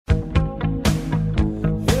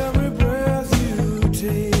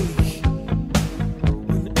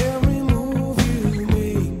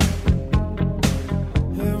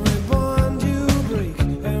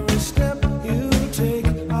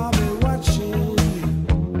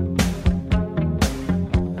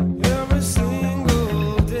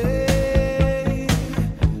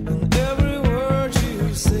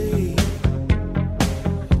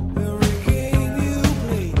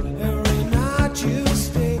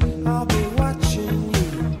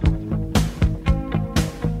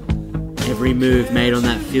move made on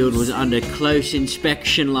that field was under close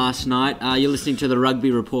inspection last night. You're listening to the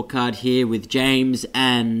Rugby Report Card here with James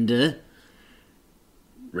and...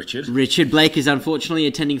 Richard Blake is unfortunately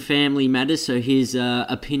attending family matters, so his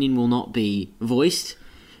opinion will not be voiced,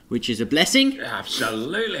 which is a blessing.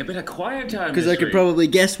 Absolutely, a bit of quiet time. Because I could probably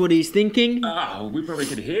guess what he's thinking. Oh, we probably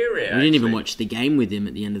could hear it. We didn't even watch the game with him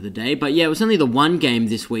at the end of the day. But yeah, it was only the one game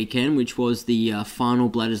this weekend, which was the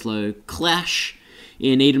final Bledisloe clash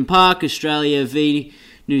in Eden Park, Australia v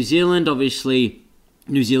New Zealand. Obviously,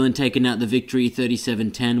 New Zealand taking out the victory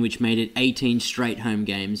 37-10, which made it 18 straight home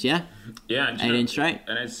games, yeah? Yeah. 18 straight.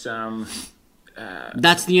 And it's...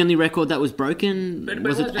 That's the only record that was broken.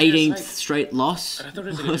 Was it 18th straight loss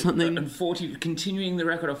or something? And 40, continuing the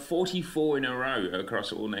record of 44 in a row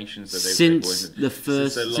across all nations that since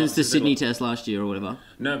the Sydney Test last year or whatever.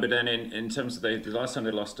 No, but then in terms of the last time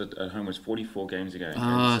they lost at home was 44 games ago.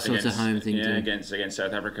 So it's a home thing too. Against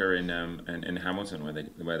South Africa in Hamilton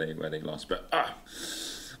where they lost. But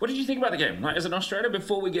what did you think about the game? Like, as an Australian,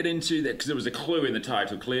 before we get into that, because there was a clue in the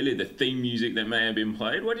title, clearly the theme music that may have been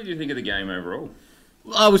played. What did you think of the game overall?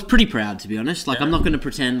 I was pretty proud, to be honest. I'm not going to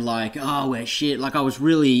pretend like, we're shit. I was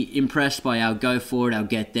really impressed by our go for it, our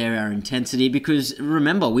get there, our intensity, because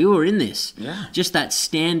remember, we were in this. Yeah. Just that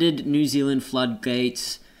standard New Zealand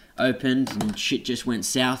floodgates opened and shit just went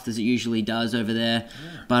south as it usually does over there.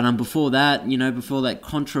 Yeah. But before that, before that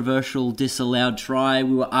controversial disallowed try,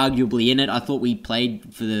 we were arguably in it. I thought we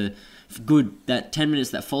played for that 10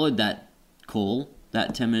 minutes that followed that call.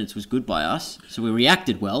 That 10 minutes was good by us, so we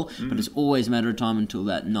reacted well, but it's always a matter of time until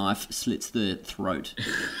that knife slits the throat.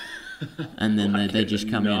 And then they just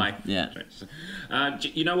come in. Yeah.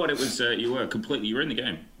 You know what? It was you were in the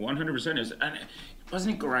game 100%. And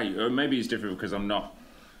wasn't it great? Or maybe it's different because I'm not.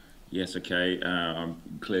 Yes, okay. I'm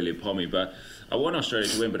clearly a pommy, but I want Australia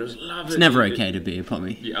to win. But it was lovely. It's never okay to be a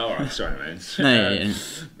pommy. Yeah, all right, sorry, man. Yeah.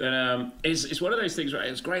 But it's one of those things. Right?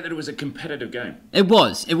 It's great that it was a competitive game. It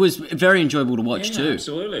was. It was very enjoyable to watch too.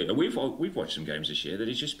 Absolutely. We've watched some games this year that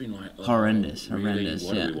it's just been like horrendous. What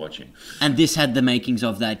are we watching? And this had the makings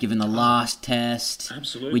of that, given the last test.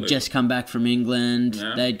 Absolutely. We'd just come back from England.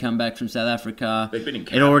 Yeah. They'd come back from South Africa. They'd been in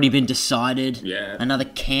camp. It'd already been decided. Yeah. Another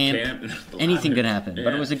camp. Anything could happen. Yeah.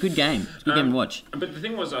 But it was a good game. It's a good game to watch. But the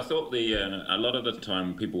thing was, I thought a lot of the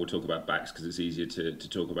time people would talk about backs because it's easier to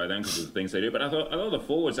talk about them because of the things they do. But I thought the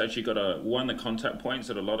forwards actually got won the contact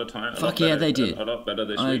points at a lot of time. They did. A lot better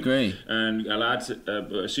this week. I agree. And allowed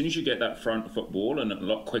as soon as you get that front foot ball and a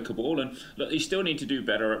lot quicker ball, and look, you still need to do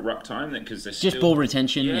better at ruck time because there's just ball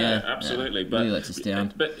retention. Yeah, absolutely. Yeah. But really lets us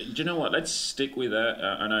down. But do you know what? Let's stick with that.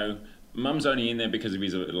 I know. Mum's only in there because of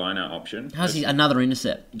his line-out option. How's he? Another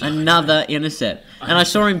intercept. Another intercept. And I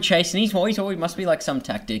saw him chasing. He's always must be like some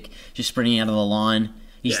tactic, just sprinting out of the line.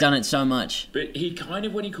 He's done it so much. But he kind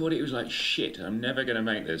of, when he caught it, he was like, shit, I'm never going to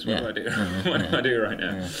make this. What do I do? What do I do right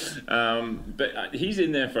now? Yeah. But he's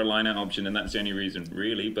in there for a line-out option, and that's the only reason,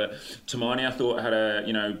 really. But Tamani, I thought,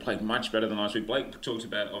 had played much better than last week. Blake talked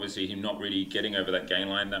about, obviously, him not really getting over that gain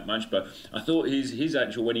line that much, but I thought his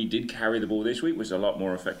actual, when he did carry the ball this week, was a lot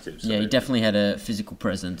more effective. So he definitely had a physical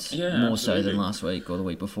presence, more so than last week or the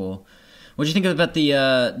week before. What do you think about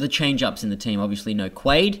the change-ups in the team? Obviously, no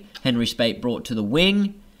Quaid. Henry Spate brought to the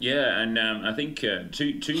wing. Yeah, and I think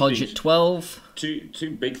two Hodge things, at 12.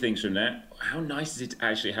 Two big things from that. How nice is it to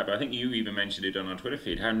actually have... I think you even mentioned it on our Twitter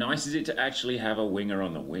feed. How nice is it to actually have a winger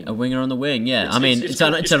on the wing? A winger on the wing, yeah.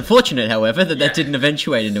 It's unfortunate, however, that didn't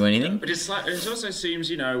eventuate into anything. But it also seems,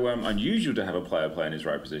 unusual to have a player play in his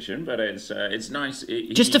right position, but it's nice.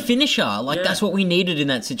 Just a finisher. That's what we needed in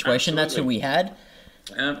that situation. Absolutely. That's who we had.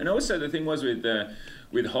 And also the thing was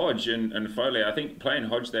with Hodge and Foley, I think playing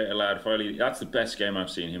Hodge there allowed Foley. That's the best game I've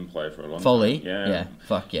seen him play for a long time. Foley, yeah,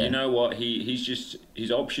 fuck yeah. You know what? He's just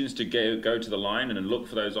his options to go to the line and then look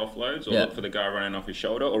for those offloads, or look for the guy running off his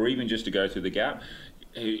shoulder, or even just to go through the gap.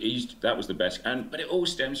 That was the best, but it all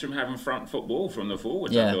stems from having front football from the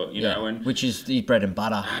forwards. I thought, and which is the bread and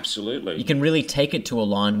butter. Absolutely, you can really take it to a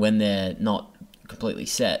line when they're not completely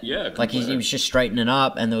set. Yeah, completely. He was just straightening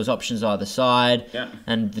up, and there was options either side. Yeah,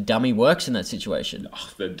 and the dummy works in that situation.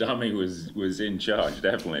 The dummy was in charge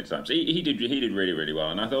definitely at times. He did really, really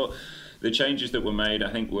well, and I thought the changes that were made,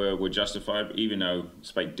 I think, were justified, even though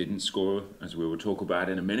Spate didn't score, as we will talk about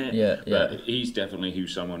in a minute. But he's definitely who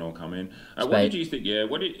someone will come in. What did you think?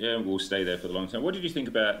 We'll stay there for the long term. What did you think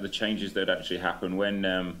about the changes that actually happened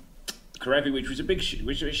when Karevi, which was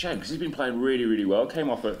a shame because he's been playing really, really well. Came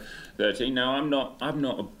off at 13. Now I'm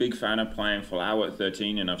not a big fan of playing Folau at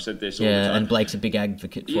 13, and I've said this all the time. Yeah, and Blake's a big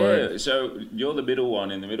advocate for it. Yeah, so you're the middle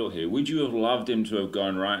one in the middle here. Would you have loved him to have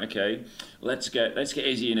gone, right, okay, let's get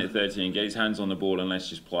Izzy in at 13, get his hands on the ball, and let's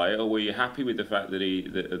just play? Or were you happy with the fact that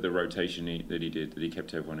the rotation that he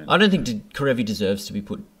kept everyone in? I don't think Karevi deserves to be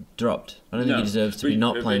dropped. I don't think he deserves to be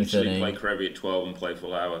not playing 13. Play Karevi at 12 and play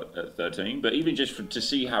Folau at 13. But even just to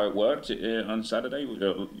see how it worked on Saturday,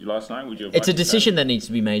 last night, would you have It's a decision that needs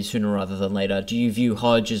to be made sooner rather than later. Do you view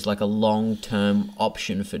Hodge as like a long-term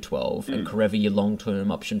option for 12 and Karevi your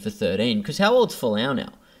long-term option for 13? Because how old's Folau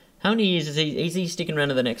now? How many years is he? Is he sticking around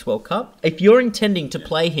to the next World Cup? If you're intending to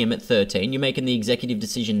play him at 13, you're making the executive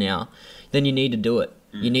decision now, then you need to do it.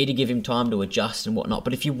 You need to give him time to adjust and whatnot.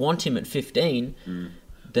 But if you want him at 15,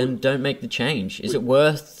 then don't make the change. Is it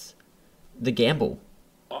worth the gamble?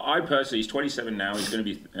 I personally, he's 27 now. He's going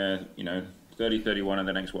to be, 30, 31 in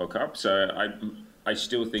the next World Cup. So I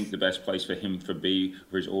still think the best place for him for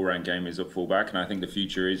his all-round game is at fullback, and I think the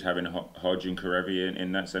future is having Hodge and Karevi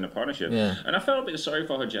in that centre partnership. Yeah. And I felt a bit sorry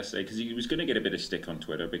for Hodge yesterday because he was going to get a bit of stick on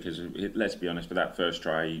Twitter because, let's be honest, for that first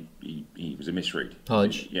try, he was a misread.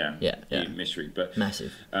 Hodge? Yeah. Yeah. Misread. But,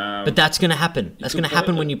 massive. But that's going to happen. That's going to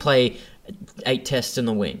happen when you play 8 tests on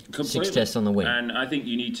the wing, completely. 6 tests on the wing. And I think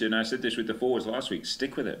you need to, and I said this with the forwards last week,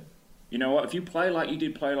 stick with it. You know what? If you play like you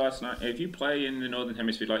did play last night, if you play in the Northern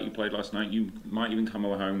Hemisphere like you played last night, you might even come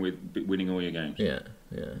home with winning all your games. Yeah.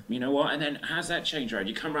 You know what? And then how's that change, right?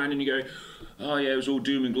 You come around and you go, oh yeah, it was all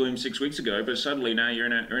doom and gloom 6 weeks ago, but suddenly now you're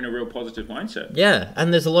in a real positive mindset. Yeah,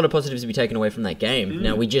 and there's a lot of positives to be taken away from that game.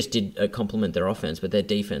 Now we just did compliment their offense, but their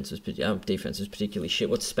defense was particularly shit.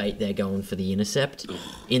 What's Spate there going for the intercept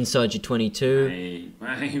inside your 22? Hey,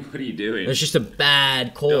 what are you doing? It was just a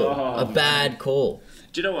bad call. Bad call.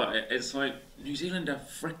 Do you know what? It's like New Zealand are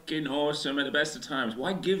freaking awesome at the best of times.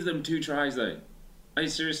 Why give them 2 tries though? Hey,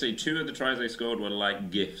 seriously, 2 of the tries they scored were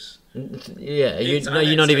like gifts. Yeah,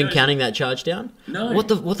 you're not even counting that charge down? No. What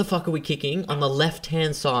the fuck are we kicking on the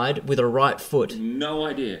left-hand side with a right foot? No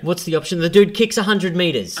idea. What's the option? The dude kicks 100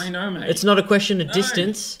 metres. I know, mate. It's not a question of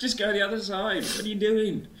distance. Just go the other side. What are you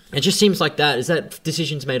doing? It just seems like that. Is that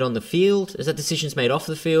decisions made on the field? Is that decisions made off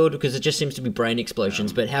the field? Because it just seems to be brain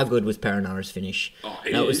explosions. But how good was Perenara's finish?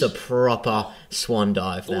 That was the proper swan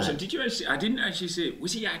dive. Also, did you actually... I didn't actually see it.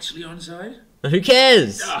 Was he actually onside? Who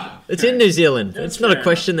cares? It's in New Zealand. It's not a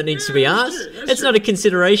question that needs to be asked. It's not a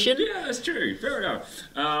consideration. Yeah, that's true. Fair enough.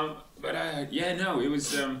 It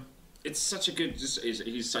was... it's such a good...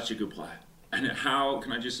 He's such a good player. And how,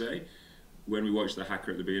 can I just say, when we watched the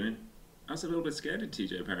hacker at the beginning... I was a little bit scared of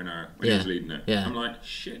TJ Perenara when he was leading it. Yeah. I'm like,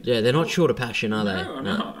 shit. Yeah, they're not short of passion, are they? No, I'm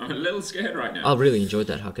not. I'm a little scared right now. I really enjoyed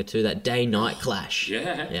that haka too, that day-night clash.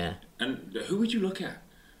 Yeah. And who would you look at?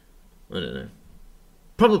 I don't know.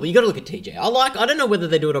 Probably, you got to look at TJ. I don't know whether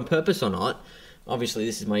they do it on purpose or not. Obviously,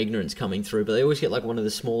 this is my ignorance coming through, but they always get like one of the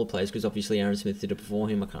smaller players, because obviously Aaron Smith did it before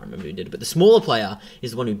him. I can't remember who did it, but the smaller player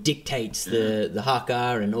is the one who dictates the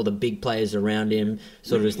haka, and all the big players around him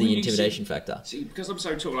sort of as the intimidation factor. See, because I'm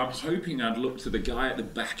so tall, I'm hoping I'd look to the guy at the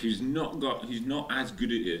back who's not as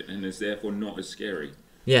good at it and is therefore not as scary.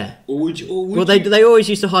 Yeah. Or would you? They always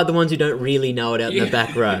used to hide the ones who don't really know it out in the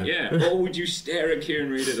back row. Yeah. Or would you stare at Kieran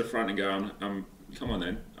Reid at the front and go, come on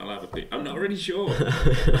then, I'll have a pick. I'm not really sure.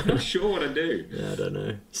 I'm not sure what I do. Yeah, I don't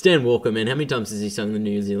know. Stan Walker, man, how many times has he sung the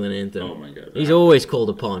New Zealand anthem? Oh my God. He's always called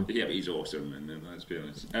upon. Yeah, but he's awesome, man, let's be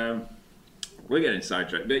honest. We're getting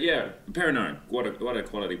sidetracked. But yeah, Perenara, what a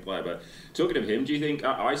quality player. But talking of him, do you think,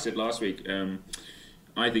 I said last week,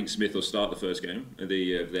 I think Smith will start the first game of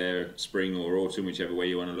their spring or autumn, whichever way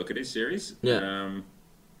you want to look at it, series. Yeah.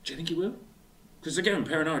 Do you think he will? Because again,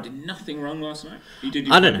 Perenara did nothing wrong last night. He did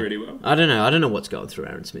really well. I don't know. I don't know what's going through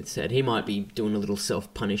Aaron Smith's head. He might be doing a little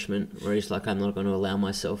self-punishment where he's like, I'm not going to allow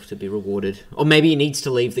myself to be rewarded. Or maybe he needs to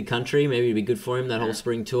leave the country. Maybe it'd be good for him, that whole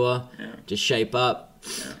spring tour. Yeah. Just shape up.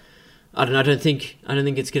 Yeah. I don't know. I don't think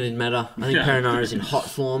it's going to matter. I think Perenara is in hot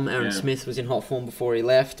form. Aaron Smith was in hot form before he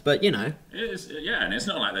left. But, and it's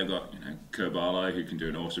not like they've got, Kerbalo, who can do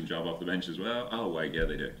an awesome job off the bench as well. Oh, wait, yeah,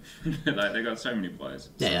 they do. They've got so many players.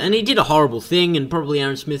 Yeah, and he did a horrible thing, and probably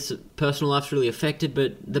Aaron Smith's personal life's really affected,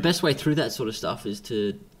 but the best way through that sort of stuff is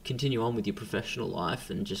to continue on with your professional life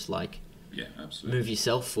and just, absolutely. Move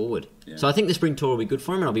yourself forward. Yeah. So I think the spring tour will be good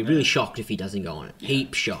for him, and I'll be really shocked if he doesn't go on it.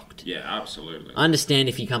 Heap shocked. Yeah, absolutely. I understand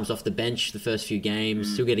if he comes off the bench the first few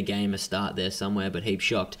games, he'll get a start there somewhere, but heap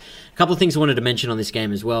shocked. A couple of things I wanted to mention on this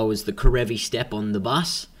game as well was the Karevi step on the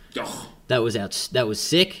bus. Oh. That was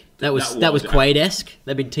sick. That was Quaid-esque.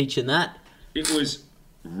 They've been teaching that. It was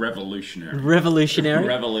Revolutionary. Revolutionary.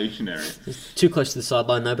 Too close to the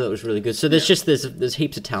sideline though, but it was really good. So there's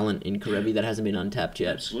heaps of talent in Karevi that hasn't been untapped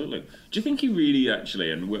yet. Absolutely. Do you think he really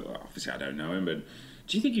actually, and obviously I don't know him, but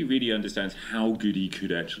do you think he really understands how good he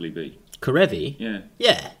could actually be? Karevi? Yeah.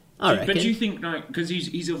 Yeah. I reckon. But do you think, like, because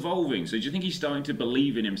he's evolving, so do you think he's starting to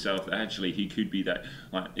believe in himself that actually he could be that?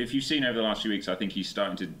 Like, if you've seen over the last few weeks, I think he's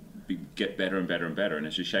starting to get better and better and better, and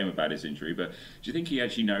it's a shame about his injury, but do you think he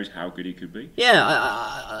actually knows how good he could be? Yeah,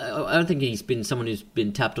 I don't think he's been someone who's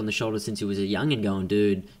been tapped on the shoulder since he was a young and going,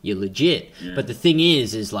 dude, you're legit. Yeah. But the thing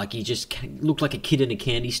is like he just looked like a kid in a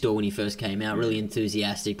candy store when he first came out, really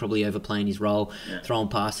enthusiastic, probably overplaying his role, throwing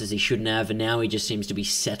passes he shouldn't have, and now he just seems to be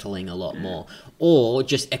settling a lot more. Or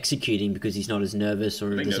just executing because he's not as nervous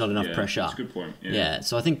or there's not enough pressure. That's a good point. Yeah,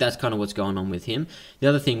 so I think that's kind of what's going on with him. The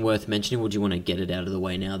other thing worth mentioning, would you want to get it out of the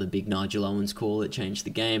way now, the big Nigel Owens call that changed the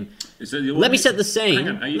game? Let me set the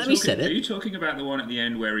scene. Let me set it. Are you talking about the one at the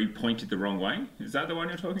end where he pointed the wrong way? Is that the one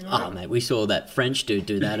you're talking about? Oh, mate, we saw that French dude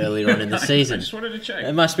do that earlier on in the season. I just wanted to check.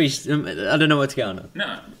 It must be... I don't know what's going on.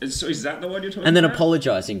 No, so is that the one you're talking about? And then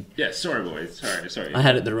apologising. Yeah, sorry, boys. Sorry. I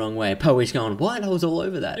had it the wrong way. Poey's going, what? I was all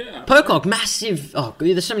over that. Yeah. Pocock, massive... Oh,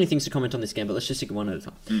 there's so many things to comment on this game, but let's just stick one at a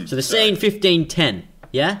time. So the scene, 15-10.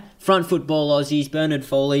 Yeah? Front football Aussies, Bernard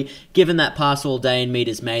Foley, given that pass all day and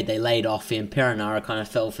meters made, they laid off him. Perenara kind of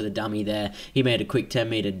fell for the dummy there. He made a quick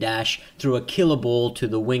 10-metre dash, threw a killer ball to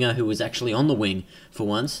the winger who was actually on the wing for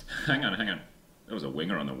once. Hang on. There was a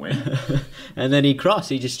winger on the wing. And then he crossed.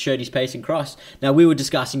 He just showed his pace and crossed. Now, we were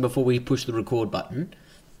discussing before we pushed the record button,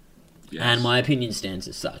 and my opinion stands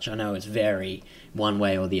as such. I know it's very one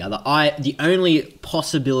way or the other. The only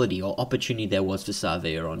possibility or opportunity there was for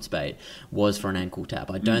Savia on Spade was for an ankle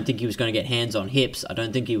tap. I don't think he was going to get hands on hips. I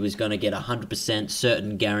don't think he was going to get 100%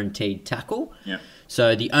 certain guaranteed tackle. Yeah.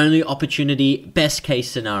 So the only opportunity, best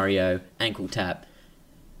case scenario, ankle tap.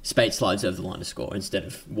 Spade slides over the line to score instead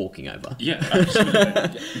of walking over. Yeah,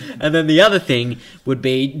 absolutely. And then the other thing would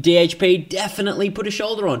be DHP definitely put a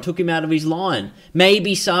shoulder on, took him out of his line.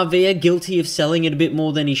 Maybe Savia guilty of selling it a bit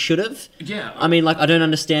more than he should have. Yeah. I mean, like, I don't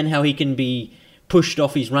understand how he can be pushed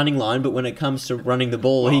off his running line, but when it comes to running the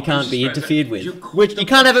ball, he can't be interfered with. Which you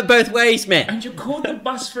can't have it both ways, man. And you called the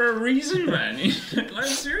bus for a reason, man. Like,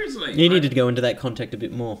 seriously. You needed to go into that contact a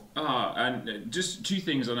bit more. And just two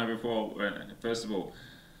things on that before. First of all,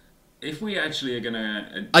 if we actually are going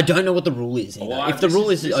to... I don't know what the rule is either. Well, if the rule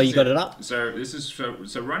is... Oh, you got it up? So this is...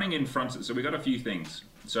 So running in front... So we got a few things.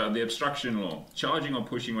 So the obstruction law. Charging or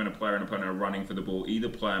pushing when a player and opponent are running for the ball. Either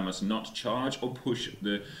player must not charge or push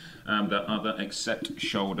the other except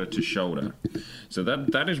shoulder to shoulder. So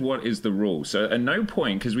that is what is the rule. So at no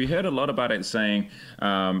point... Because we heard a lot about it saying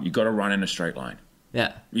you got to run in a straight line.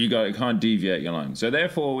 Yeah. You can't deviate your line. So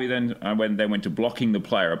therefore, we then, when they went to blocking the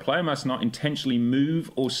player, a player must not intentionally move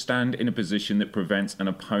or stand in a position that prevents an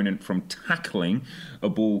opponent from tackling a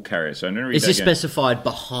ball carrier. So is this specified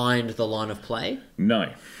behind the line of play?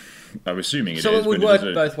 No. I'm assuming it is. So it would work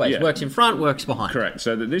both ways. Yeah. Works in front, works behind. Correct.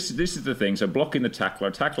 So this is the thing. So blocking the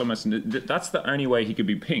tackler must... That's the only way he could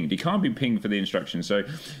be pinged. He can't be pinged for the instruction. So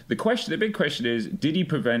the big question is, did he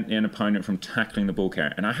prevent an opponent from tackling the ball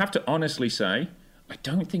carrier? And I have to honestly say... I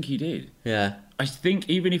don't think he did. Yeah. I think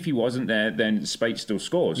even if he wasn't there, then Spade still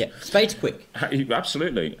scores. Yeah, Spade's quick.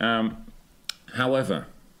 Absolutely. However,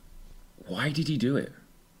 why did he do it?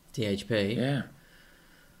 DHP? Yeah.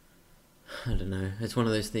 I don't know. It's one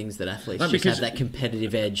of those things that athletes just have that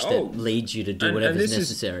competitive edge that leads you to do whatever's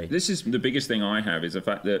necessary. This is the biggest thing I have, is the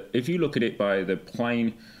fact that if you look at it by the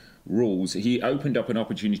plain rules, he opened up an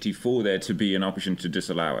opportunity for there to be an option to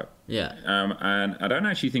disallow it. Yeah. And I don't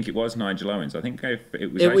actually think it was Nigel Owens. I think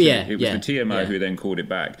it was the TMO who then called it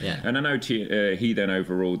back. Yeah. And I know he then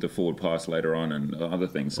overruled the forward pass later on and other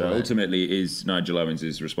things. So ultimately, it is Nigel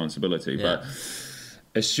Owens' responsibility. Yeah. But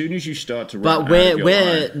as soon as you start to run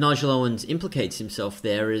where Nigel Owens implicates himself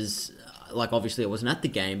there is, like, obviously I wasn't at the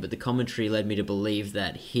game, but the commentary led me to believe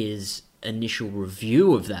that his initial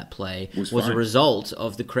review of that play was a result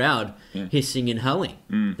of the crowd hissing and hoeing.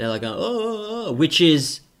 They're like, oh, which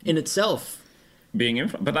is in itself being in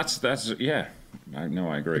front. But that's yeah. I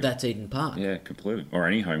agree. But that's Eden Park. Yeah, completely. Or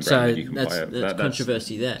any home ground that you can play. That's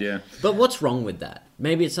controversy there. Yeah. But what's wrong with that?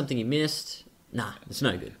 Maybe it's something he missed. Nah, it's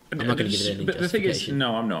no good. I'm not going to give it any justification. But the thing is,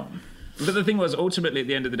 no, I'm not. But the thing was, ultimately, at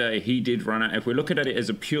the end of the day, he did run out. If we're looking at it as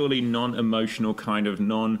a purely non-emotional kind of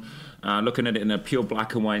looking at it in a pure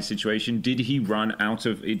black and white situation, did he run out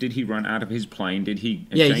of his plane? Did he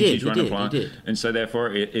change his run of line? He did. And so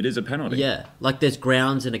therefore, it is a penalty. Yeah, like there's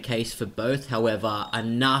grounds and a case for both. However,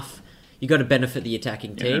 enough, you got to benefit the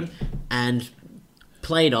attacking team, and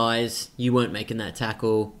plain eyes, you weren't making that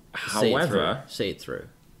tackle. However, see it through.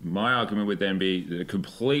 my argument would then be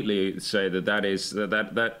completely say that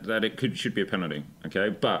it should be a penalty. Okay,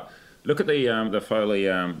 but look at the Foley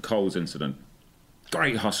Coles incident.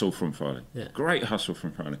 Great hustle from Foley. Yeah. Great hustle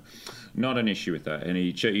from Foley. Not an issue with that. And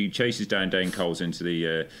he chases down Dane Coles into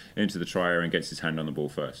the try area and gets his hand on the ball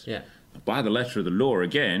first. Yeah. By the letter of the law,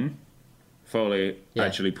 again, Foley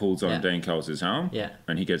actually pulls on Dane Coles' arm. Yeah.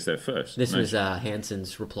 And he gets there first. This was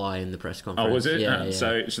Hansen's reply in the press conference. Oh, was it? Yeah.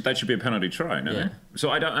 So that should be a penalty try, no? Yeah. So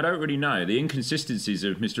I don't really know. The inconsistencies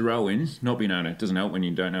of Mr. Owens not being able to, doesn't help when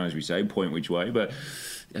you don't know, as we say, point which way, but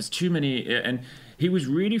there's too many, and he was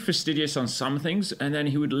really fastidious on some things, and then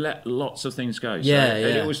he would let lots of things go. And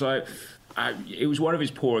it was like, it was one of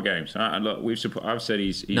his poor games. Look, I've said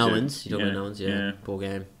he's Nowens, you talking about Nowens, yeah.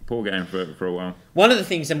 Poor game for a while. One of the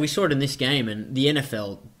things, and we saw it in this game, and the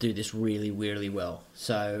NFL do this really, really well.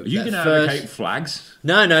 So you can advocate flags.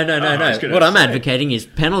 No. What I'm advocating is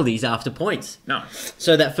penalties after points. No.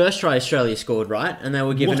 So that first try Australia scored, right? And they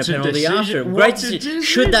were given a penalty after. Great decision.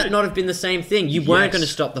 Should that not have been the same thing? You weren't going to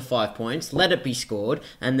stop the 5 points. Let it be scored.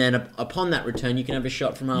 And then upon that return, you can have a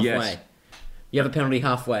shot from halfway. Yes. You have a penalty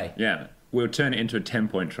halfway. Yeah. We'll turn it into a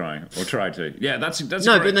 10-point try, or try to. Yeah, that's no,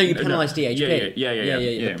 great. But no, you penalise DHP.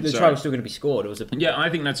 Yeah. The try was still going to be scored. It was I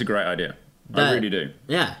think that's a great idea. I really do.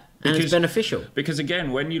 Yeah, and it's beneficial. Because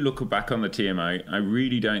again, when you look back on the TMA, I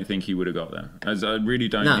really don't think he would have got there. I really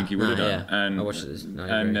don't think he would have done. Yeah. And I watched this.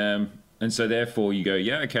 And so therefore you go,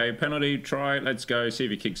 okay, penalty, try, let's go, see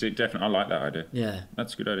if he kicks it. Definitely, I like that idea. Yeah,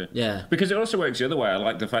 that's a good idea. Yeah, because it also works the other way. I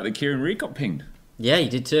like the fact that Kieran Reid got pinged. Yeah, he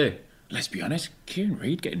did too. Let's be honest, Kieran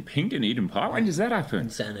Reid getting pinged in Eden Park. When does that happen?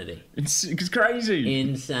 Insanity. It's crazy.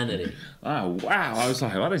 Insanity. Oh, wow. I was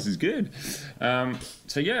like, oh, this is good.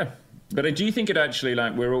 So, yeah. But do you think it actually,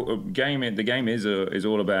 like, the game is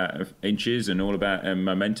all about inches and all about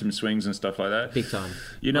momentum swings and stuff like that? Big time.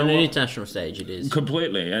 You know, on an international stage, it is.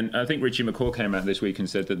 Completely. And I think Richie McCaw came out this week and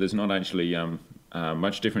said that there's not actually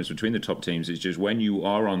much difference between the top teams. It's just when you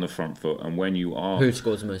are on the front foot and when you are... Who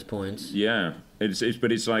scores the most points. Yeah.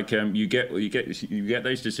 But it's like you get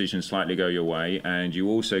those decisions slightly go your way, and you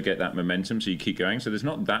also get that momentum, so you keep going. So there's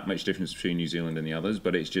not that much difference between New Zealand and the others,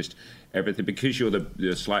 but it's just everything because you're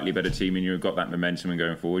the slightly better team and you've got that momentum and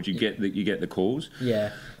going forward. You get the calls.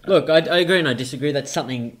 Yeah. Look, I agree and I disagree. That's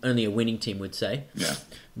something only a winning team would say. Yeah.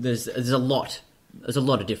 There's a lot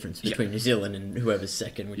of difference between New Zealand and whoever's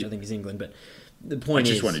second, which I think is England, but. The point I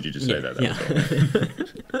just wanted you to say that.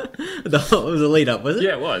 It was a lead up, was it?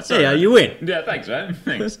 Yeah, it was. Yeah, you win. Yeah, thanks, man.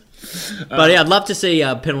 Thanks. But I'd love to see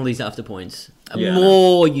penalties after points.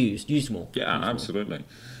 More used more. Yeah, absolutely.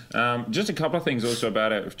 Just a couple of things also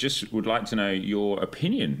about it. Just would like to know your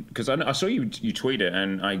opinion because I saw you tweet it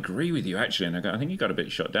and I agree with you actually. And I think you got a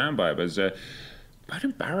bit shot down by it. But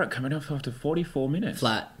Beauden Barrett coming off after 44 minutes.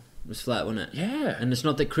 Flat. It was flat, wasn't it? Yeah. And it's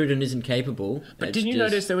not that Cruden isn't capable. But didn't you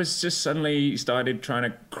notice there was just suddenly started trying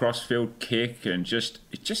to cross-field kick and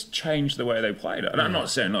it just changed the way they played. And I'm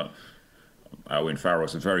not saying, look, Owen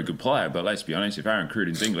Farrell's a very good player, but let's be honest, if Aaron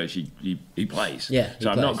Cruden's English, he plays. Yeah, so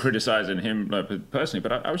I'm not criticising him personally,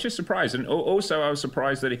 but I was just surprised. And also I was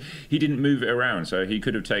surprised that he didn't move it around. So he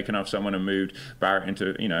could have taken off someone and moved Barrett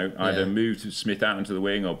into, either moved Smith out into the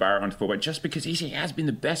wing or Barrett onto fullback, just because he has been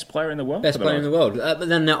the best player in the world. Best player in the world. But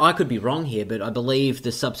then now, I could be wrong here, but I believe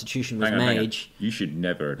the substitution was made. You should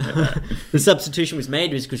never admit that. The substitution was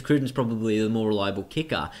made because Cruden's probably the more reliable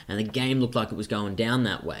kicker, and the game looked like it was going down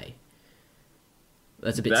that way.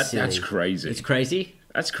 That's a bit silly. That's crazy. It's crazy?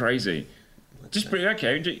 That's crazy. Just bring,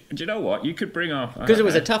 do you know what? You could bring off... Because it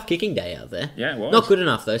was a tough kicking day out there. Yeah, it was. Not good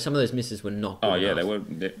enough, though. Some of those misses were not good enough.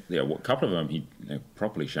 They were. A couple of them, they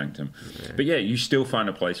properly shanked him. Yeah. But yeah, you still find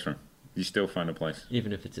a place for him. You still find a place.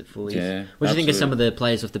 Even if it's at fullies. Yeah, what do you think of some of the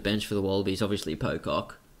players off the bench for the Wallabies? Obviously,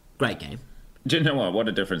 Pocock. Great game. Do you know what? What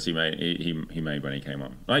a difference he made. He made when he came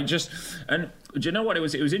on. And do you know what? It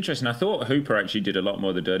was interesting. I thought Hooper actually did a lot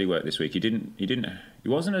more of the dirty work this week. He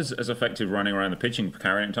wasn't as effective running around the pitch and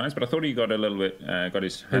carrying at times, but I thought he got a little bit got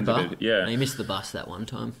his hands a bit. Yeah, he missed the bus that one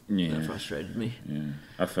time. Yeah, that frustrated me. Yeah,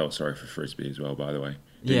 I felt sorry for Frisbee as well. By the way.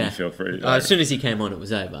 Didn't you feel for it? As soon as he came on, it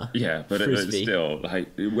was over. Yeah, but it's still like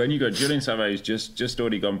when you go, Julian Savage's just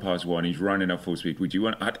already gone past one. He's running up full speed. Would you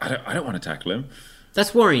want? I don't want to tackle him.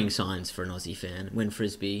 That's worrying signs for an Aussie fan when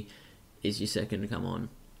Frisbee is your second to come on.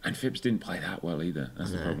 And Phipps didn't play that well either.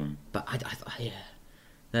 That's the problem. But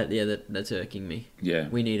That's irking me. Yeah.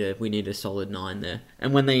 We need a solid 9 there.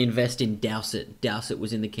 And when they invest in Dowsett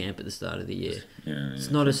was in the camp at the start of the year. It's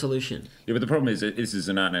not a solution. Yeah, but the problem is that this is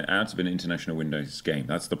out of an international windows game.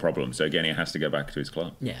 That's the problem. So again, he has to go back to his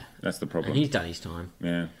club. Yeah. That's the problem. And he's done his time.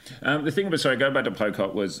 Yeah. The thing about, going back to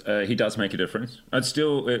Pocock was he does make a difference. It'd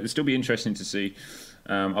still be interesting to see.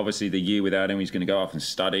 Obviously, the year without him, he's going to go off and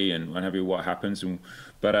study and what have you. What happens?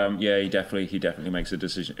 But he definitely makes a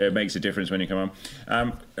decision. It makes a difference when you come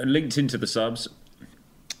on. Linked into the subs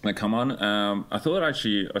that come on. I thought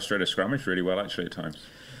actually Australia scrummaged really well actually at times.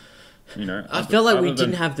 I felt like we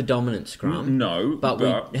didn't have the dominant scrum. No, but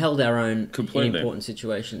we held our own completely in important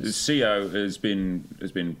situations. The CO has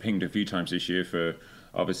been pinged a few times this year for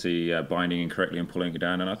obviously binding incorrectly and pulling it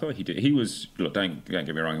down, and I thought he did. He was, look, don't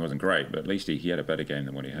get me wrong, he wasn't great, but at least he had a better game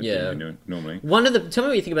than what he had normally. Tell me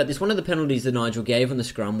what you think about this. One of the penalties that Nigel gave on the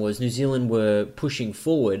scrum was New Zealand were pushing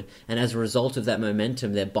forward, and as a result of that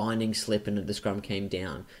momentum, their binding slipped and the scrum came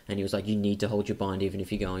down. And he was like, you need to hold your bind even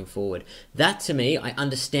if you're going forward. That, to me, I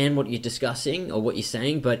understand what you're discussing or what you're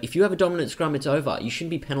saying, but if you have a dominant scrum, it's over. You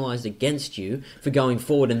shouldn't be penalised against you for going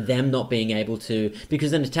forward and them not being able to,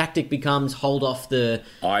 because then the tactic becomes hold off the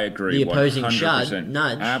opposing 100%.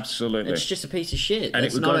 nudge. Absolutely. It's just a piece of shit.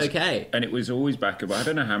 It's not okay. And it was always back about, I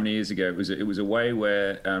don't know how many years ago, it was a way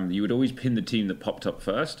where you would always pin the team that popped up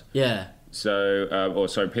first. Yeah. So,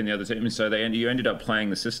 pin the other team. So you ended up playing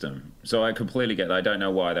the system. So I completely get that. I don't know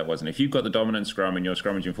why that wasn't. If you've got the dominant scrum and you're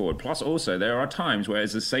scrummaging forward, plus also there are times where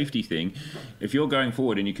as a safety thing, if you're going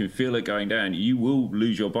forward and you can feel it going down, you will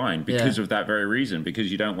lose your bind because of that very reason,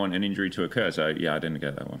 because you don't want an injury to occur. So yeah, I didn't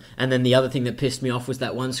get that one. And then the other thing that pissed me off was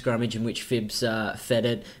that one scrummage in which Phibbs fed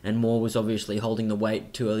it and Moore was obviously holding the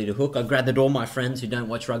weight too early to hook. I gathered all my friends who don't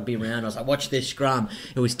watch rugby around. I was like, watch this scrum.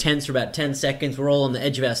 It was tense for about 10 seconds. We're all on the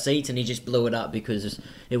edge of our seats and he just blew it up because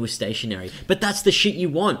it was stationary. But that's the shit you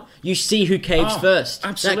want. You see who caves first.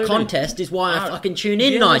 Absolutely. That contest is why I fucking tune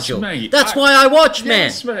in, Nigel. Mate. That's why I watch, man.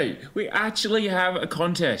 Yes, mate. We actually have a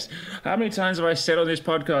contest. How many times have I said on this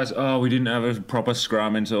podcast, we didn't have a proper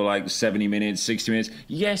scrum until like 70 minutes, 60 minutes?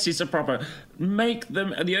 Yes, it's a proper... Make them...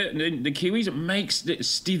 The Kiwis, make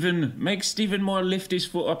Stephen Moore lift his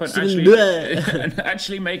foot up and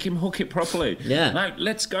actually make him hook it properly. Yeah. Like,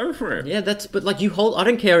 let's go for it. Yeah, but like you hold... I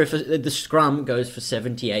don't care if the scrum goes for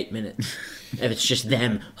 78 minutes. If it's just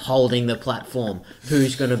them holding the platform,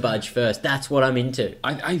 who's going to budge first? That's what I'm into.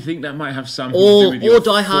 I think that might have something to do with your all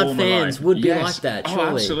diehard fans life. would be like that, surely.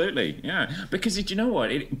 Oh, absolutely, yeah. Because you know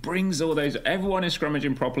what? It brings all those... Everyone is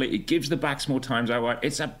scrummaging properly. It gives the backs more times out wide.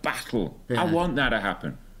 It's a battle. Yeah. I want that to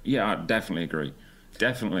happen. Yeah, I definitely agree.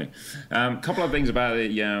 Definitely. Couple of things about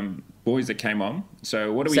the boys that came on.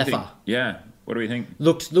 So what do we think? Yeah. What do we think?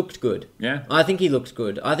 Looked good. Yeah? I think he looked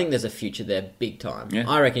good. I think there's a future there, big time. Yeah.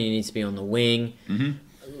 I reckon he needs to be on the wing. Mm-hmm.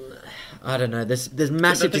 I don't know. There's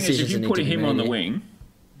massive decisions. If you put him on the wing,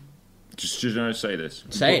 just say this.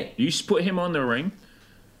 Say it. You put him on the ring.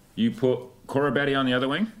 You put Koroibete on the other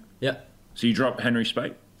wing. Yep. So you drop Henry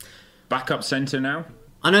Spate. Backup centre now.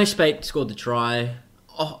 I know Spate scored the try.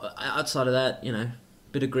 Outside of that,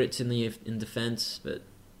 bit of grits in defence, but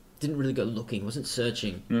didn't really go looking. Wasn't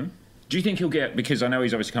searching. Mm. Do you think he'll get, because I know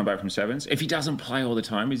he's obviously come back from sevens, if he doesn't play all the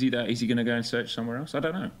time, is he going to go and search somewhere else? I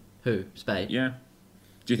don't know. Who? Spade? Yeah.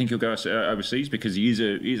 Do you think he'll go overseas? Because he's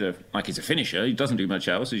a finisher. He doesn't do much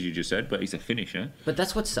else, as you just said, but he's a finisher. But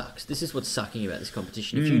that's what sucks. This is what's sucking about this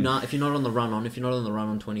competition. If you're not on the run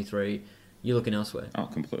on 23, you're looking elsewhere. Oh,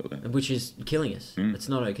 completely. Which is killing us. It's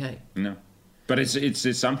not okay. No. But it's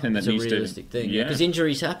something that needs to... It's a realistic thing. Yeah. Because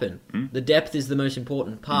injuries happen. The depth is the most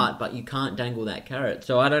important part, but you can't dangle that carrot.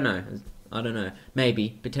 So I don't know.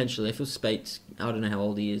 Maybe, potentially. If it was Spates, I don't know how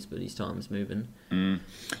old he is, but his time's moving. But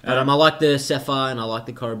I like the Cephai and I like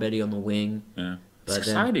the Koroibete on the wing. Yeah. But it's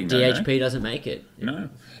exciting, DHP doesn't make it. No.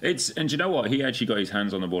 And you know what? He actually got his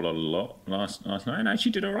hands on the ball a lot last night and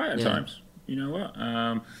actually did all right at times. You know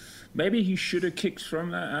what? Maybe he should have kicked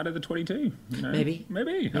from that out of the 22. Maybe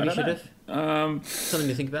he should have. Something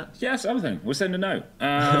to think about. Yeah, something. We'll send a note.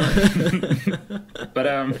 But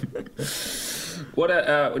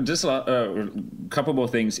just a couple more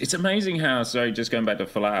things. It's amazing how, just going back to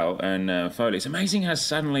Folau and Foley, it's amazing how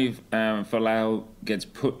suddenly Folau gets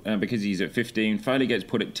put, because he's at 15, Foley gets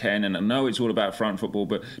put at 10, and I know it's all about front football,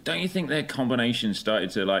 but don't you think their combination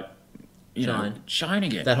started to shine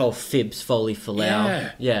again? That whole Phibbs, Foley,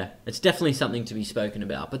 Folau. Yeah, it's definitely something to be spoken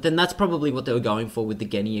about. But then that's probably what they were going for with the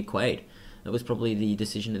Geni and Quaid. That was probably the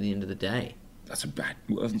decision at the end of the day. That's a bad...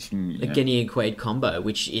 A Geni and Quaid combo,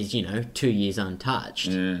 which is, 2 years untouched.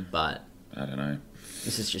 Yeah. But... I don't know.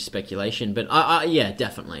 this is just speculation, but yeah,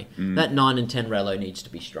 definitely. That 9 and 10 relo needs to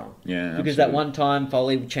be strong. Yeah, because that one time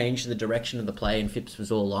Foley changed the direction of the play and Phipps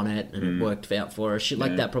was all on it and it worked out for us. Shit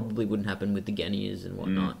like that probably wouldn't happen with the Geniers and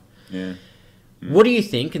whatnot. Yeah. What do you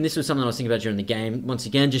think? And this was something I was thinking about during the game. Once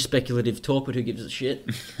again, just speculative talk, but who gives a shit?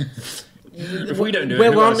 If we don't do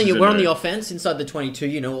it, we're on the offense inside the 22.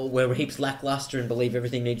 You know, where we're heaps lackluster and believe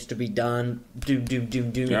everything needs to be done, doom,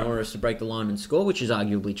 in order to break the line and score, which is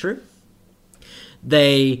arguably true.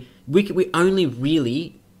 We only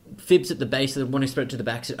really Fibs at the base of the one spread to the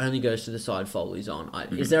backs. It only goes to the side Foley's on.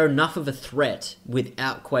 Is there enough of a threat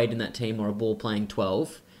without Quaid in that team or a ball playing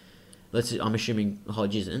 12? I'm assuming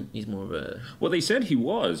Hodge isn't. He's more of a... Well, they said he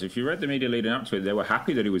was. If you read the media leading up to it, they were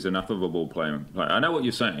happy that he was enough of a ball player. Like, I know what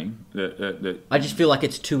you're saying. I just feel like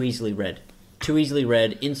it's too easily read. Too easily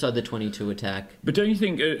read inside the 22 attack. But don't you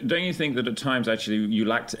think that at times actually you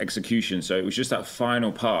lacked execution? So it was just that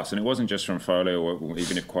final pass, and it wasn't just from Foley or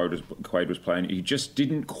even if Quaid was playing. He just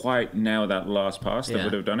didn't quite nail that last pass that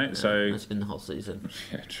would have done it. Yeah, so that's been the whole season.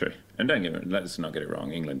 Yeah, true. And let's not get it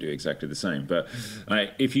wrong. England do exactly the same. But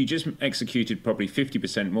if you just executed probably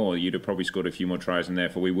 50% more, you'd have probably scored a few more tries, and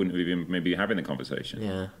therefore we wouldn't have even maybe having the conversation.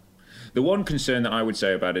 Yeah. The one concern that I would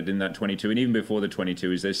say about it in that 22, and even before the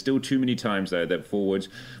 22, is there's still too many times there that forwards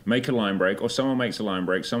make a line break, or someone makes a line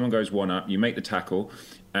break, someone goes one up, you make the tackle,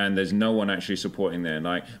 and there's no one actually supporting there.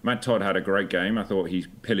 Like, Matt Todd had a great game. I thought he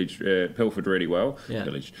pilfered really well. Yeah.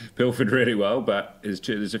 Pilfered really well, but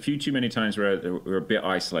there's a few too many times where we're a bit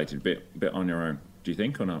isolated, a bit on your own. Do you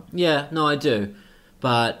think or not? Yeah, no, I do.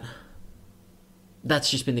 But...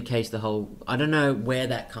 that's just been the case the whole... I don't know where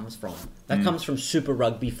that comes from. That comes from Super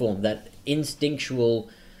Rugby form, that instinctual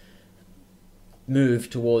move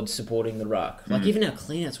towards supporting the ruck. Like, even our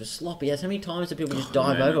cleanouts were sloppy. How many times did people just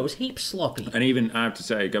dive over? It was heaps sloppy. And even, I have to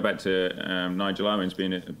say, go back to Nigel Owens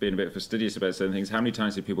being a bit fastidious about certain things. How many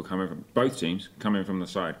times did people come in from... both teams come in from the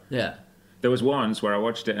side? Yeah. There was once where I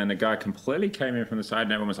watched it and a guy completely came in from the side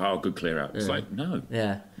and everyone was like, oh, good clear out. It's like, no.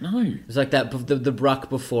 Yeah. No. It was like that, the ruck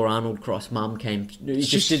before Arnold Cross, Mum came, he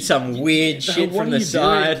just did some weird shit from the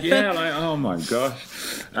side. Yeah, like, oh my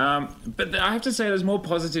gosh. But I have to say there's more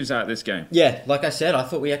positives out of this game. Yeah, like I said, I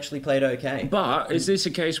thought we actually played okay. But is this a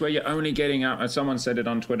case where you're only getting up, as someone said it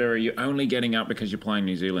on Twitter, are you only getting up because you're playing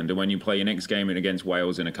New Zealand? And when you play your next game against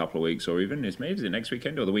Wales in a couple of weeks, or even, is it next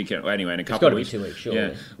weekend or the weekend? Well, anyway, in a couple of weeks. It's got to be 2 weeks, surely.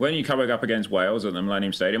 Yeah. When you come up against Wales at the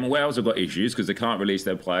Millennium Stadium, and Wales have got issues because they can't release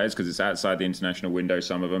their players because it's outside the international window,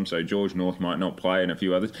 some of them, so George North might not play and a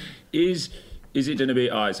few others. Is it going to be,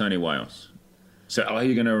 it's only Wales? So are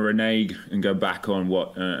you going to renege and go back on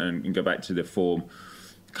and go back to the form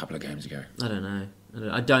a couple of games ago? I don't know.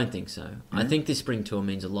 I don't think so. I think this spring tour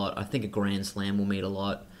means a lot. I think a Grand Slam will mean a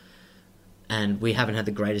lot. And we haven't had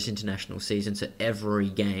the greatest international season, so every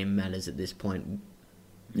game matters at this point.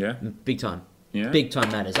 Yeah? Big time. Yeah. Big time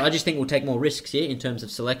matters. I just think we'll take more risks here in terms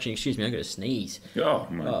of selection. Excuse me, I got to sneeze. Oh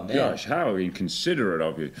my gosh, how inconsiderate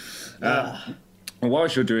of you.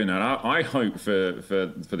 Whilst you're doing that, I hope for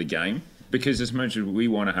the game, because as much as we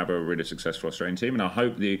want to have a really successful Australian team, and I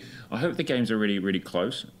hope the games are really, really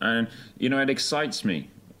close. And it excites me.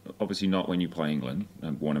 Obviously not when you play England. I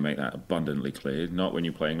want to make that abundantly clear. Not when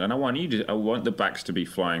you play England. I want the backs to be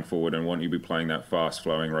flying forward and want you to be playing that fast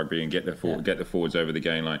flowing rugby and get the forwards over the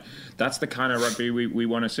gain line. That's the kind of rugby we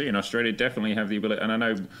want to see. And Australia definitely have the ability. And I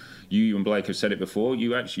know you and Blake have said it before.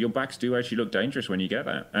 Your backs do actually look dangerous when you get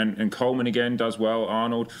that. And Coleman again does well.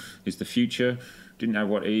 Arnold is the future. Didn't have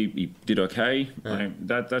what he did okay.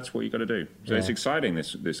 That's what you got to do. So it's exciting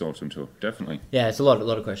this autumn tour, definitely. Yeah, it's a lot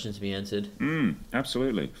of questions to be answered.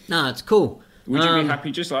 Absolutely. No, it's cool. Would you be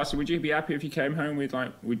happy? Just lastly, would you be happy if you came home with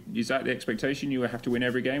is that the expectation? You would have to win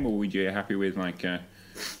every game, or would you be happy with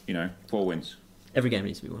 4 wins? Every game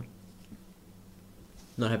needs to be won.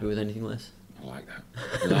 Not happy with anything less. I like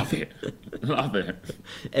that. Love it. Love it.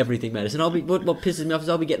 Everything matters. And what pisses me off is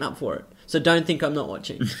I'll be getting up for it. So don't think I'm not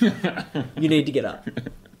watching. You need to get up.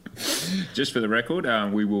 Just for the record,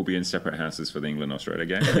 we will be in separate houses for the England-Australia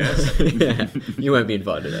game. Yes. Yeah, you won't be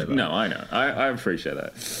invited over. No, I know. I appreciate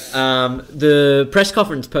that. The press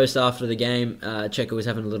conference post after the game, Cheika was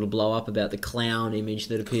having a little blow-up about the clown image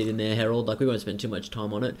that appeared in their Herald. We won't spend too much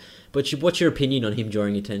time on it. But what's your opinion on him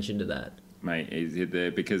drawing attention to that? Mate, is it there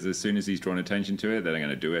because as soon as he's drawn attention to it, they're going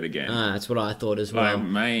to do it again. That's what I thought as well.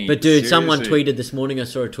 Mate, but dude, seriously. Someone tweeted this morning. I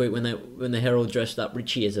saw a tweet when the Herald dressed up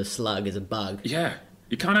Richie as a slug, as a bug. Yeah,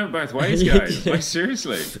 you can't have it both ways, guys.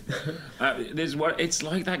 Seriously, it's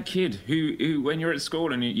like that kid who when you're at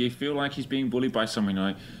school and you feel like he's being bullied by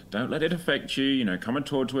someone, don't let it affect you. Come and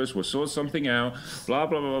talk to us. We'll sort something out. Blah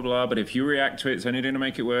blah blah blah blah. But if you react to it, it's only going to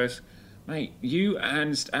make it worse. Mate, you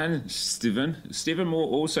and Stephen Moore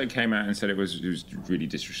also came out and said it was really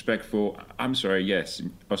disrespectful. I'm sorry, yes,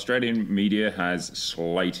 Australian media has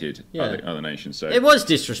slated other nations. So it was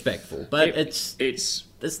disrespectful, but it's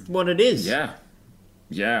that's what it is.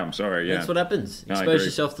 Yeah, I'm sorry. Yeah, that's what happens. Expose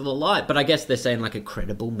yourself to the light. But I guess they're saying like a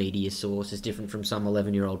credible media source is different from some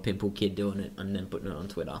 11-year-old pimple kid doing it and then putting it on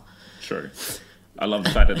Twitter. True. I love the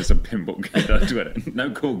fact that it's a pimple kid on Twitter.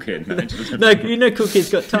 No cool kid. No, you know, cool kid's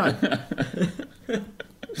got time.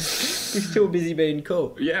 He's too busy being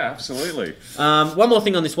cool. Yeah, absolutely. One more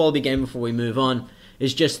thing on this Wallaby game before we move on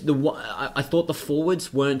is just I thought the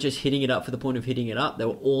forwards weren't just hitting it up for the point of hitting it up. They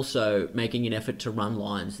were also making an effort to run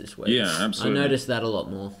lines this week. Yeah, absolutely. I noticed that a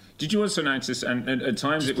lot more. Did you also notice, and at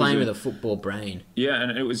times just it was playing with a football brain. Yeah,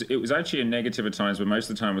 and it was actually a negative at times, but most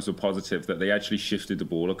of the time it was a positive that they actually shifted the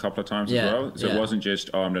ball a couple of times as well. So it wasn't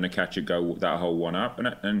just, I'm going to catch it, go that whole one up,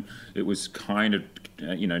 and it was kind of,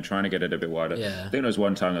 trying to get it a bit wider. Yeah. I think there was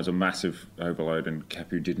one time there was a massive overload and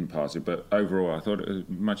Kepu didn't pass it, but overall I thought it was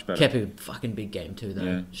much better. Kepu, fucking big game too, though.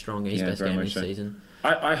 Yeah. Strong East best game this season.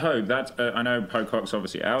 I hope that, I know Pocock's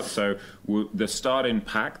obviously out, so the starting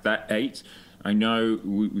pack, that 8, I know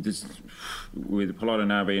with Pilota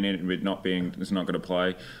now being in it, with not being, it's not going to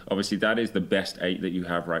play. Obviously, that is the best 8 that you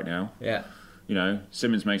have right now. Yeah.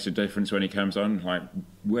 Simmons makes a difference when he comes on. Like,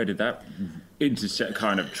 where did that intercept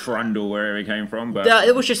kind of trundle wherever he came from? But yeah,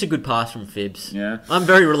 it was just a good pass from Phibbs. Yeah. I'm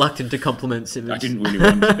very reluctant to compliment Simmons. I didn't really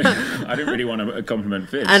want to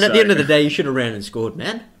compliment Phibbs. And at the end of the day, you should have ran and scored,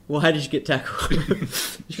 man. Well, how did you get tackled? You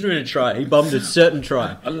should have been a try. He bummed a certain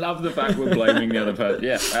try. I love the fact we're blaming the other person.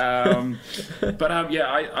 Yeah,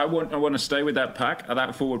 I want to stay with that pack,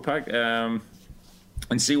 that forward pack,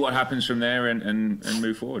 and see what happens from there and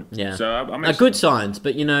move forward. Yeah, so I'm good signs,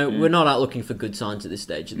 but we're not out looking for good signs at this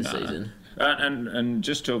stage of the season. And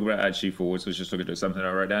just talk about actually forwards. Let's just look at something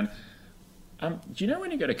I wrote down. Do you know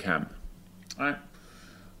when you go to camp? When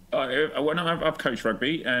I've coached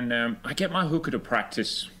rugby, and I get my hooker to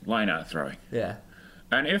practice line-out throwing. Yeah.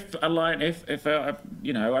 And if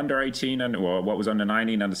under 18 or what was under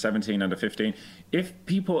 19, under 17, under 15, if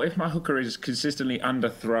my hooker is consistently under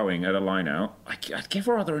throwing at a line-out, I'd get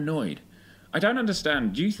rather annoyed. I don't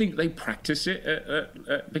understand. Do you think they practice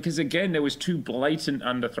it? Because again, there was 2 blatant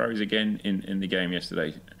underthrows again in the game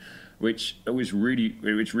yesterday, which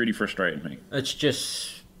really frustrated me. It's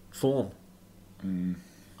just form.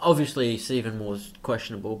 Obviously, Stephen Moore's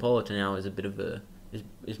questionable. Politano is a bit of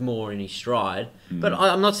is more in his stride. But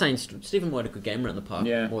I'm not saying Stephen Moore had a good game around the park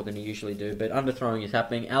more than he usually do. But underthrowing is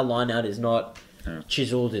happening. Our line-out is not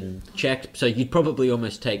chiseled and checked. So you'd probably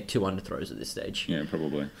almost take 2 underthrows at this stage. Yeah,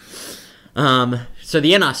 probably. So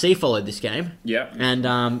the NRC followed this game. Yeah. And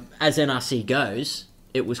as NRC goes,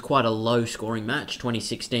 it was quite a low-scoring match.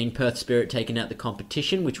 2016, Perth Spirit taking out the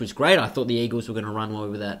competition, which was great. I thought the Eagles were going to run away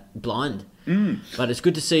with that blind. But it's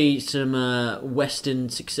good to see some Western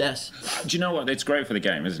success. Do you know what? It's great for the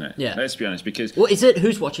game, isn't it? Yeah. Let's be honest, because... Well, is it?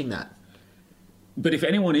 Who's watching that? But if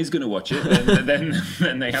anyone is going to watch it, then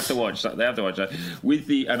they have to watch that. They have to watch that.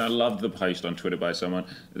 And I loved the post on Twitter by someone.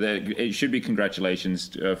 It should be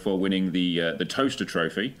congratulations for winning the Toaster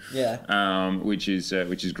Trophy. Yeah. Which is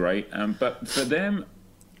great. But for them,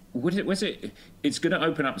 it's going to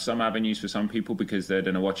open up some avenues for some people because they're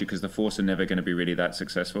going to watch it because the Force are never going to be really that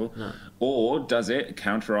successful. No. Or does it,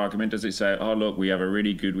 counter argument, does it say, oh, look, we have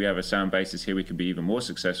a sound basis here, we could be even more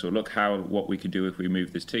successful. Look what we could do if we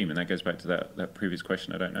move this team. And that goes back to that previous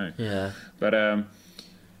question, I don't know. Yeah. But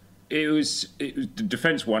it was the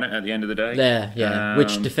defence won it at the end of the day. Yeah.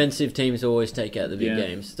 Which defensive teams always take out the big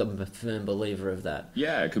games. I'm a firm believer of that.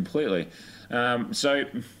 Yeah, completely. So...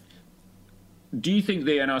 Do you think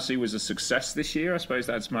the NRC was a success this year? I suppose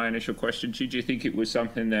that's my initial question to you. Do you think it was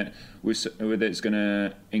something that's going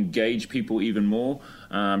to engage people even more?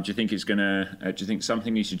 Do you think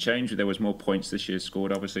something needs to change? There was more points this year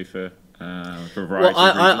scored, obviously for a variety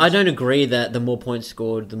of reasons. I don't agree that the more points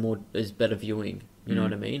scored, the more is better viewing. You know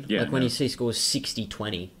what I mean? Yeah, when you see scores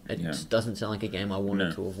 60-20, it just doesn't sound like a game I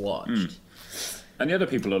wanted to have watched. And the other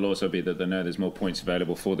people will also be that they know there's more points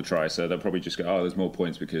available for the try, so they'll probably just go, oh, there's more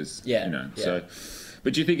points because, So,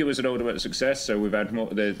 but do you think it was an ultimate success? So we've had more,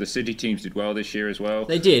 the city teams did well this year as well.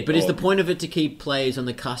 They did, but is the point of it to keep players on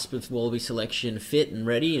the cusp of Wallaby selection fit and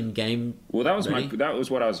ready and game Well, that was ready? that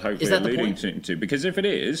was what I was hopefully alluding to. Because if it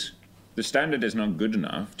is, the standard is not good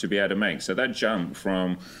enough to be able to make. So that jump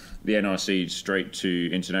from the NRC straight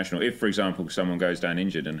to international. If, for example, someone goes down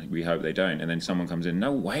injured, and we hope they don't, and then someone comes in,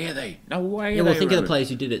 no way are they. Well, think of the players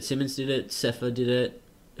who did it. Simmons did it. Sefa did it.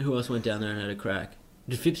 Who else went down there and had a crack?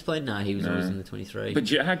 Did Phipps play? No, he was always in the 23. But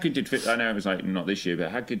how good did Phipps... I know it was like not this year,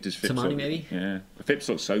 but how good does Phipps Tamani, look? maybe? Yeah. Phipps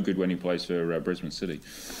looks so good when he plays for Brisbane City.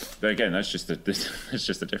 But again, that's just the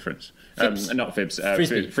difference. Not Phipps.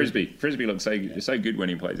 Frisbee. Frisbee looks so good when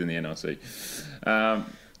he plays in the NRC.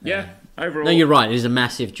 Overall... No, you're right. It is a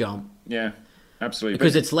massive jump. Yeah, absolutely.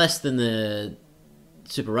 Because it's less than the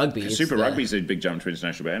Super Rugby. Super Rugby's a big jump to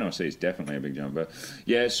international, but NRC is definitely a big jump. But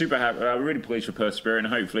yeah, super happy. I'm really pleased for Perth Spirit,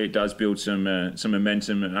 and hopefully it does build some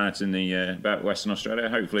momentum out in the about Western Australia.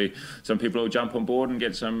 Hopefully some people will jump on board and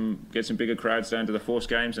get some bigger crowds down to the Force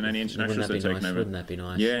Games and any internationals that are taking over. Wouldn't that be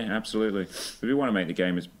nice? Yeah, absolutely. But we want to make the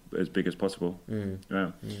game as big as possible.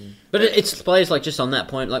 Yeah. But it's players like, just on that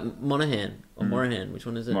point, like Monahan or Morahan. Which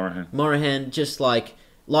one is it? Morahan, just like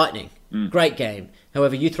lightning. Great game.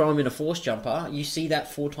 However, you throw him in a force jumper, you see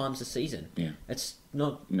that 4 times a season. Yeah. It's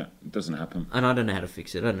not... No, it doesn't happen. And I don't know how to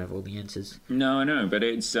fix it. I don't have all the answers. No, I know, but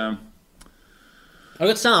it's... I've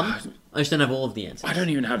got some. I just don't have all of the answers. I don't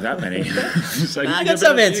even have that many. I got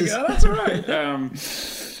some answers. That's all right.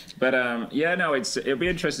 It'll be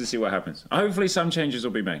interesting to see what happens. Hopefully some changes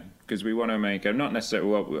will be made, because we want to make... not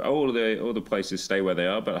necessarily... all the places stay where they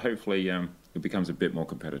are, but hopefully... it becomes a bit more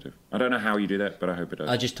competitive. I don't know how you do that, but I hope it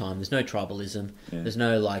does. Just time. There's no tribalism. Yeah. There's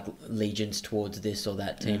no like allegiance towards this or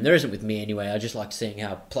that team. There isn't with me anyway. I just like seeing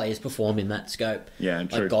how players perform in that scope. Yeah, like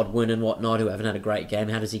true. Godwin and whatnot, who haven't had a great game.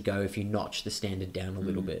 How does he go if you notch the standard down a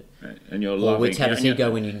little bit? And you're loving. How does he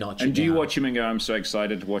go when you notch it down? And do you watch him and go, "I'm so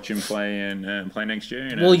excited to watch him play and play next year"?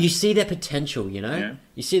 You know? Well, you see their potential. You know, Yeah.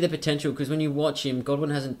 You see their potential because when you watch him, Godwin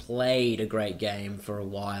hasn't played a great game for a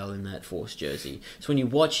while in that Force jersey. So when you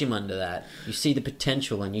watch him under that, you see the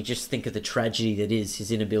potential, and you just think of the tragedy that is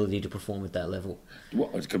his inability to perform at that level. Well,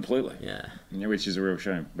 completely. Yeah. Which is a real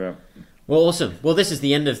shame. But... Well, awesome. Well, this is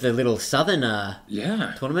the end of the little Southern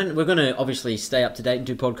tournament. We're going to obviously stay up to date and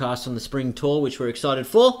do podcasts on the spring tour, which we're excited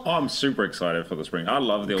for. I'm super excited for the spring. I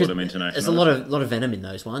love the autumn international. There's a lot of venom in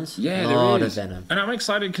those ones. Yeah, a there lot is. of venom. And I'm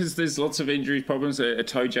excited because there's lots of injury problems.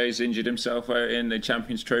 Tojay's injured himself in the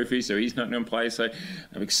Champions Trophy, so he's not going to play. So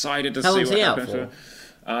I'm excited to see what happens. How long's he out for?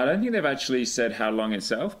 I don't think they've actually said how long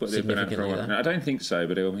itself, but they've been out for a while. I don't think so,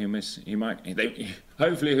 but he'll miss. He might.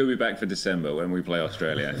 Hopefully, he'll be back for December when we play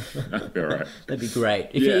Australia. That'll be all right. That'd be great.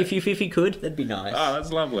 If he could, that'd be nice. Oh,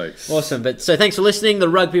 that's lovely. Awesome. But so thanks for listening. The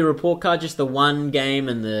Rugby Report Card, just the one game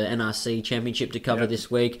and the NRC Championship to cover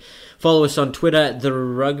this week. Follow us on Twitter, the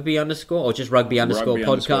Rugby _ or just Rugby _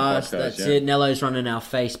 podcast. That's it. Nello's running our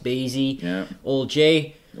face Beezy. Yeah. All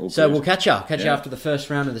G. All so good. we'll catch you after the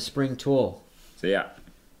first round of the spring tour. See ya.